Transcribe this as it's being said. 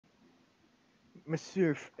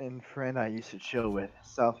Monsieur and friend I used to chill with,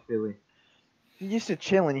 South Philly. He used to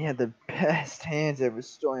chill and he had the best hands ever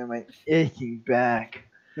storing my aching back.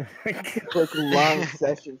 Took long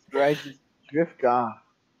sessions where I just drift off.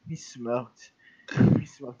 We smoked. We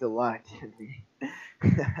smoked a lot, didn't we?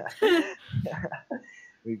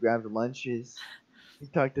 We grabbed lunches. We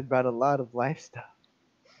talked about a lot of life stuff.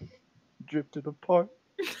 Drifted apart.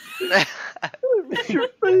 I miss your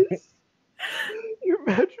face. Your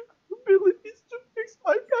magical abilities to fix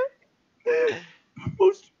my back.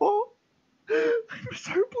 Most of all, I miss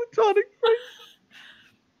our platonic friendship.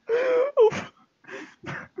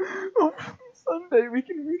 Oh, someday we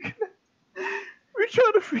can reconnect. We're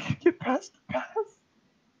trying to freaking get past the past.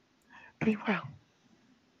 Be well.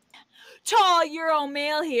 Tall Euro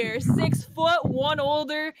male here, 6 foot, 1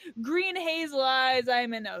 older, green hazel eyes.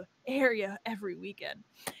 I'm in a area every weekend.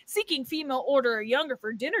 Seeking female order or younger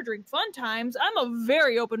for dinner, drink, fun times. I'm a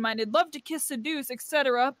very open-minded, love to kiss, seduce,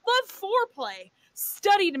 etc. Love foreplay.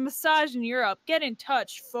 Studied massage in Europe. Get in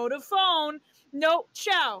touch. Photo phone. No,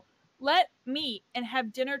 ciao. Let meet and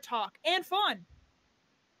have dinner talk and fun.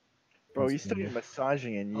 Bro, you studied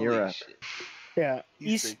massaging in Holy Europe. shit. Yeah,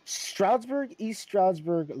 He's East Stroudsburg,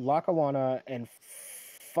 Lackawanna, and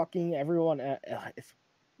fucking everyone. It's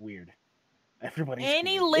weird. Everybody's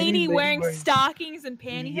Any weird. lady wearing stockings and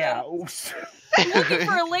pantyhose? Yeah. Looking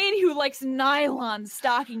for a lady who likes nylon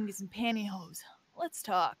stockings and pantyhose. Let's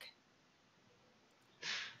talk.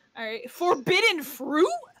 All right. Forbidden fruit?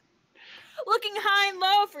 Looking high and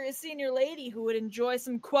low for a senior lady who would enjoy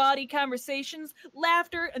some quality conversations,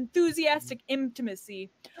 laughter, enthusiastic intimacy.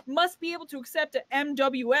 Must be able to accept an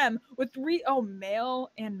MWM with male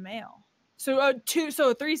and male. So a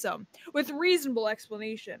threesome with reasonable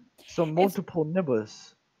explanation. So multiple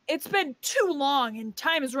nibbles. It's been too long and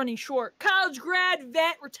time is running short. College grad,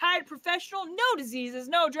 vet, retired professional, no diseases,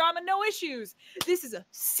 no drama, no issues. This is a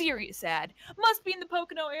serious ad. Must be in the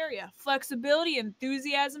Pocono area. Flexibility,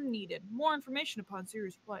 enthusiasm needed. More information upon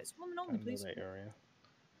serious replies. Woman only, please. That area.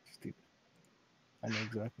 Stupid. I know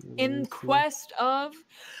exactly. In quest of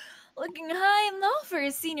looking high and low for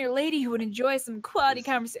a senior lady who would enjoy some quality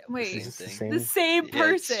conversation. Wait, the same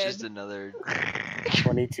person. It's just another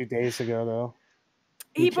 22 days ago, though.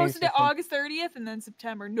 He posted it August 30th and then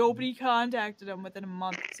September. Nobody contacted him within a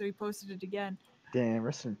month, so he posted it again. Damn,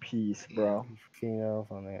 rest in peace, bro. Female,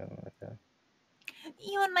 something like that.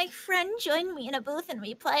 You and my friend joined me in a booth and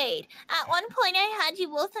we played. At one point I had you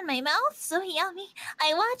both in my mouth, so yummy.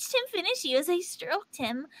 I watched him finish you as I stroked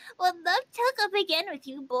him. Would love to hook up again with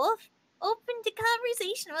you both. Open to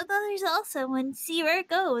conversation with others also and see where it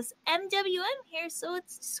goes. MWM here, so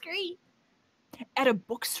it's discreet. At a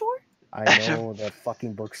bookstore? I know, the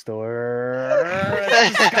fucking bookstore.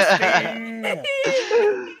 Disgusting.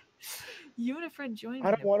 You and a friend joined me.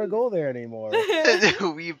 I don't want to go there anymore.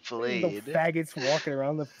 We played. The faggots walking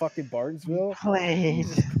around the fucking Barnesville. Played.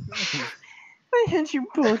 I had you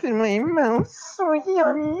both in my mouth, so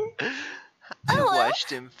yummy. I watched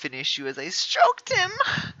him finish you as I stroked him.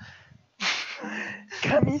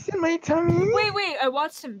 Gummies in my tummy. Wait, I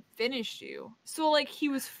watched him finish you. So, like, he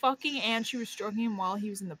was fucking and she was stroking him while he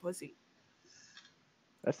was in the pussy.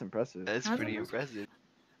 That's impressive. That's pretty impressive.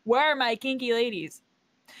 Where are my kinky ladies?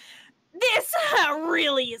 This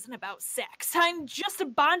really isn't about sex. I'm just a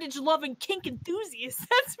bondage-loving kink enthusiast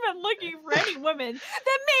that's been looking for any woman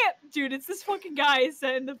that may... Dude, it's this fucking guy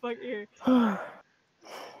set in the fuck here.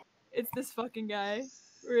 It's this fucking guy.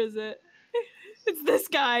 Where is it? It's this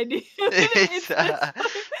guy, dude.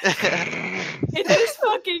 It's this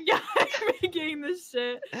fucking guy making this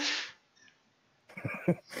shit.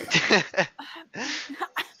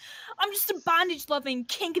 I'm just a bondage-loving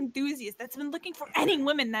kink enthusiast that's been looking for any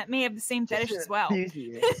women that may have the same fetish as well.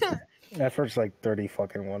 That first like 30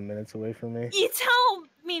 fucking 1 minutes away from me. You tell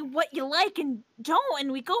me what you like and don't,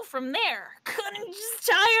 and we go from there. Couldn't just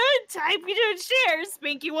tie you to a chair,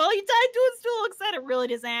 spank you while you tied to a stool, etc. It really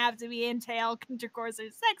doesn't have to be entail intercourse or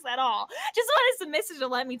sex at all. Just want a submissive to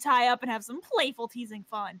let me tie up and have some playful teasing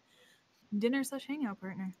fun. Dinner/hangout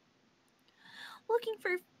partner. Looking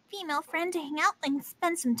for female friend to hang out and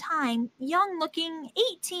spend some time. Young looking,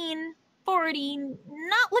 18, 40,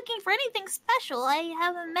 not looking for anything special. I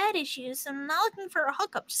have a med issue, so I'm not looking for a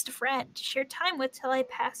hookup, just a friend to share time with till I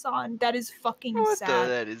pass on. That is fucking sad.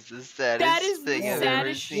 That is the saddest thing I've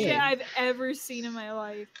ever seen. Shit I've ever seen in my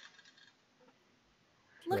life.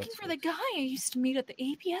 Looking for the guy I used to meet at the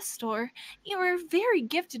APS store. You were very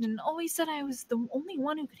gifted and always said I was the only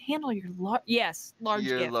one who could handle your large gift.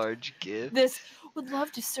 Large gift. This would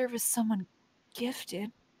love to serve as someone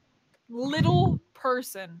gifted. Little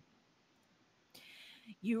person.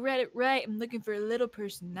 You read it right. I'm looking for a little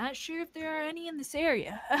person. Not sure if there are any in this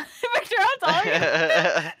area. Victor, how tall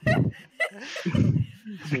are you?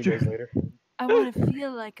 3 days later. I want to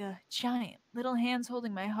feel like a giant. Little hands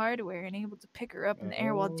holding my hardware and able to pick her up in the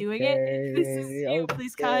air while doing it. If this is you,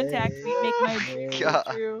 please contact me. Make my dreams come God.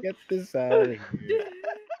 true. Get this out of here.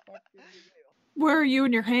 Where are you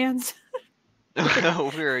and your hands?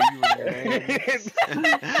 Where are you in your hands?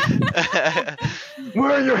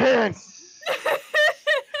 Where are your hands?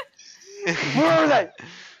 Where are they?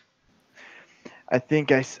 I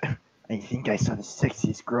think I saw the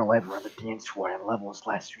sexiest girl ever on the dance floor at Levels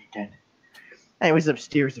last weekend. I was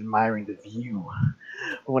upstairs admiring the view.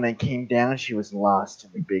 But when I came down, she was lost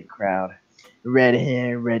in the big crowd. Red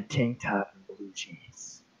hair, red tank top, and blue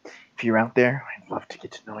jeans. If you're out there, I'd love to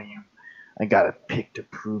get to know you. I got a pic to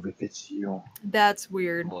prove if it's you. That's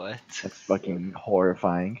weird. What? That's fucking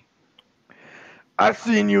horrifying. I've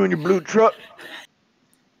seen you in your blue truck.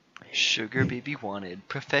 Sugar baby wanted.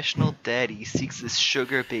 Professional daddy seeks his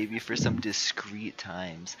sugar baby for some discreet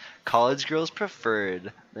times. College girls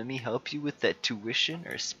preferred. Let me help you with that tuition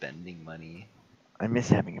or spending money. I miss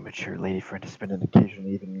having a mature lady friend to spend an occasional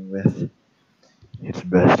evening with. It's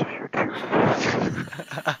best if you're two.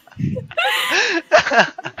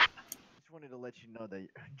 Just wanted to let you know that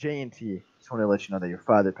J&T. Just wanted to let you know that your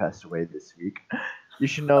father passed away this week. You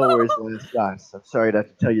should know where his last thoughts. I'm sorry to have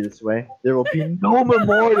to tell you this way. There will be no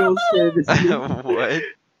memorial service. What?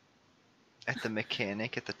 At the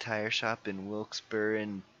mechanic at the tire shop in Wilkes-Barre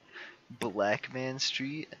and Blackman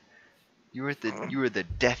Street? You were the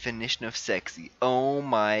definition of sexy. Oh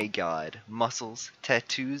my god. Muscles,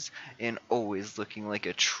 tattoos, and always looking like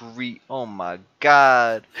a treat. Oh my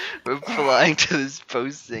god. Replying to this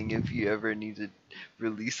posting if you ever need to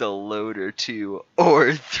release a load or 2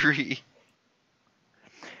 or 3.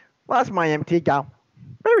 Lost my MT gal.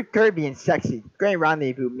 Very curvy and sexy. Great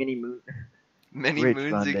rendezvous, Many Rich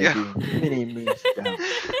moons ago. rendezvous, many moons ago.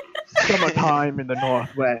 Summertime in the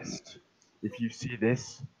Northwest. If you see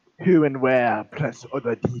this, who and where, plus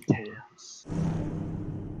other details.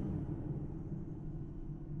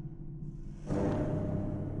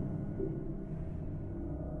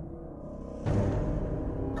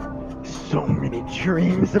 So many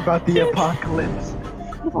dreams about the apocalypse.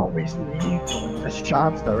 I've always needed this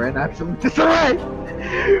jobs that are in absolute disarray.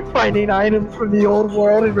 Finding items from the old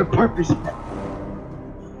world and repurposing them.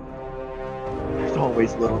 There's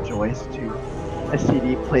always little joys too. A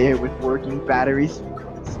CD player with working batteries.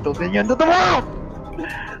 It's still the end of the world.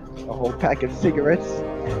 A whole pack of cigarettes,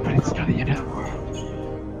 but it's still the end of the world.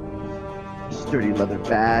 A sturdy leather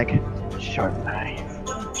bag, sharp knife,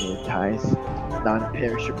 bow ties,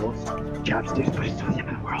 non-perishables, chopsticks, but it's still the end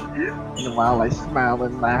of the world. And while I smile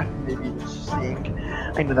and laugh, maybe even sing,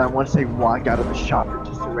 I know that once I walk out of the shop in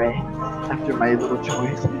disarray, after my little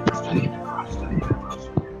joys, it's still the end of the world, still the end of the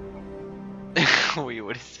world. Wait,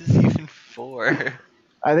 what is this even for?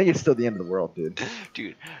 I think it's still the end of the world, dude.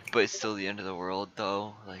 Dude, but it's still the end of the world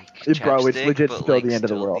though. Like Bro, it's chapstick, legit but, still like, the end of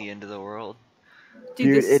the still world. the end of the world.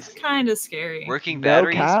 Dude, this it's is kind of scary. Working No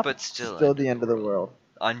batteries, cap, but still the end of the world.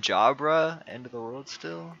 On Jabra, end of the world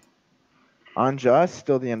still, On Just,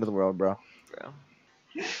 still the end of the world, bro. bro.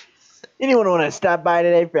 Anyone want to stop by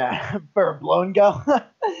today for a blow and go?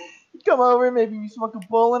 You come over, maybe we smoke a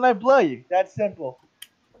bowl, and I blow you. That's simple.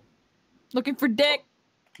 Looking for dick.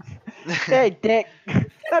 Hey, Dick.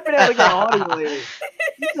 I've been able to get on you lately.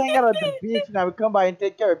 You hang out at the beach, and I would come by and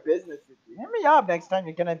take care of business with you. Hit me up next time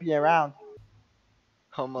you're gonna be around.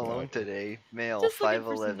 Home alone today. Male, Just looking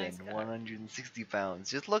for some 5'11", nice cock. 160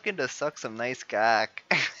 pounds. Just looking to suck some nice cock.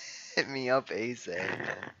 Hit me up ASAP.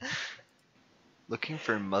 Looking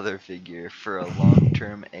for mother figure for a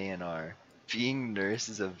long-term A&R. Being nurse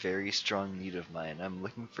is a very strong need of mine. I'm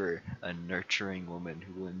looking for a nurturing woman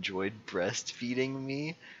who will enjoy breastfeeding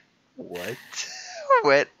me. What?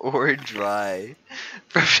 Wet or dry?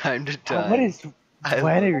 From time to time. What is I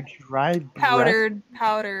wet love- or dry breath?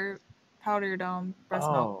 Powdered breast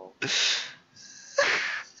milk. Oh.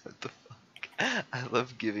 What the fuck? I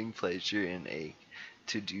love giving pleasure and ache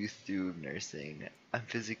to do through nursing. I'm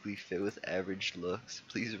physically fit with average looks.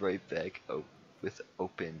 Please write back with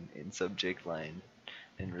open in subject line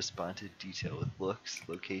and respond to detail with looks,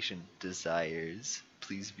 location, desires.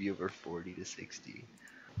 Please be over 40 to 60.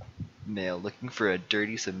 Male looking for a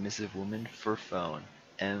dirty submissive woman for phone.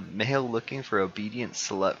 And male looking for obedient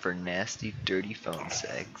slut for nasty dirty phone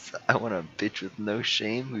sex. I want a bitch with no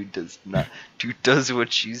shame who does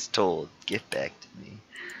what she's told. Get back to me.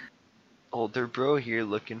 Older bro here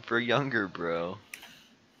looking for younger bro.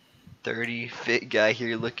 30, fit guy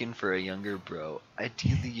here looking for a younger bro.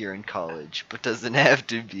 Ideally you're in college, but doesn't have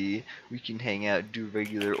to be. We can hang out, do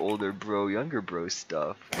regular older bro, younger bro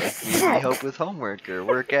stuff. Like maybe help with homework or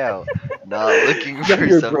work out. Not looking for Younger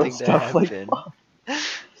bro something to stuff, like, happen.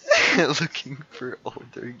 Looking for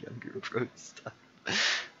older, younger bro stuff.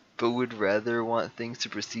 But would rather want things to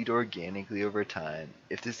proceed organically over time.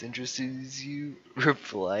 If this interests you,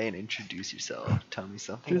 reply and introduce yourself. Tell me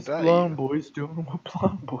something Just about blonde you. boys doing what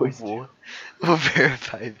blonde boys do. We'll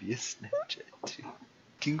verify via Snapchat too.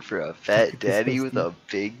 Looking for a fat daddy with a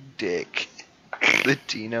big dick.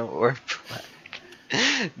 Latino or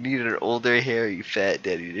black. Need an older hairy fat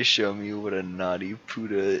daddy to show me what a naughty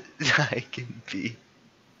puta I can be.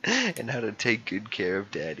 And how to take good care of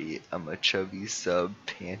daddy. I'm a chubby sub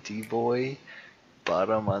panty boy.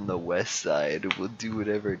 Bottom on the west side. Will do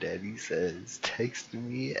whatever daddy says. Text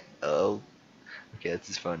me. Oh, okay, that's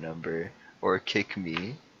his phone number. Or kick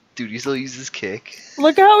me. Dude, he still uses kick.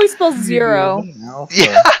 Look at how he spells zero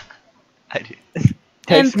Yeah, I do. and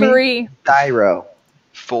Text me 3. Dyro.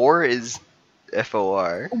 4 is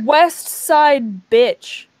FOR. West side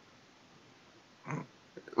bitch.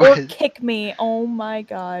 Or kick me. Oh my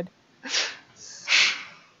god.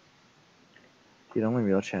 The only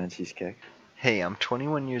real chance he's kicked. Hey, I'm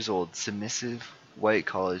 21 years old, submissive, white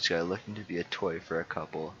college guy looking to be a toy for a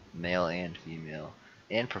couple, male and female,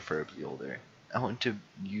 and preferably older. I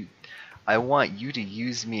want you to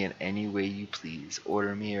use me in any way you please.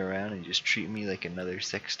 Order me around and just treat me like another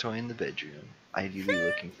sex toy in the bedroom. Ideally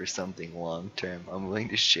looking for something long term. I'm willing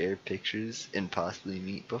to share pictures and possibly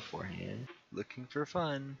meet beforehand. Looking for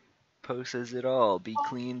fun. Post says it all. Be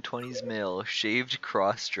clean, 20s male, shaved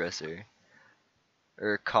cross dresser.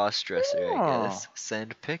 Or cost dresser, I guess.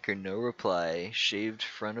 Send pic or no reply. Shaved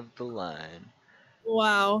front of the line.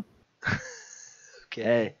 Wow. Okay.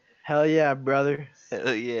 Hey, hell yeah, brother.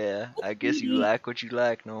 Hell yeah. I guess you like what you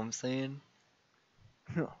like, know what I'm saying?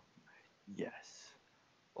 Yes.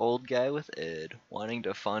 Old guy with Ed, wanting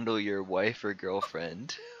to fondle your wife or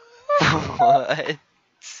girlfriend. What?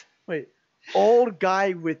 Wait, old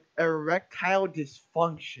guy with erectile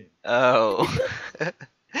dysfunction. Oh.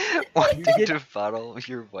 Wanting get- to fondle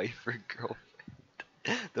your wife or girlfriend.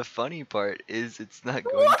 The funny part is it's not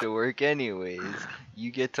going to work anyways. You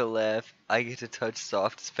get to laugh, I get to touch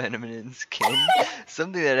soft feminine skin.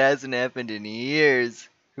 Something that hasn't happened in years.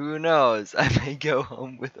 Who knows? I may go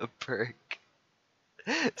home with a perk.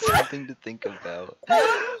 Something to think about.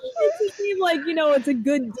 It just seems like, it's a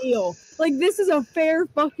good deal. Like, this is a fair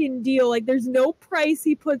fucking deal. Like, there's no price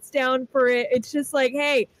he puts down for it. It's just like,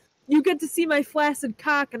 hey, you get to see my flaccid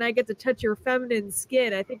cock and I get to touch your feminine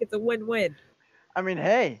skin. I think it's a win-win. I mean,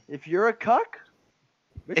 hey, if you're a cuck,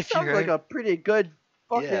 this If sounds you're- like a pretty good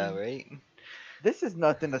fucking. Yeah, right? This is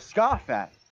nothing to scoff at.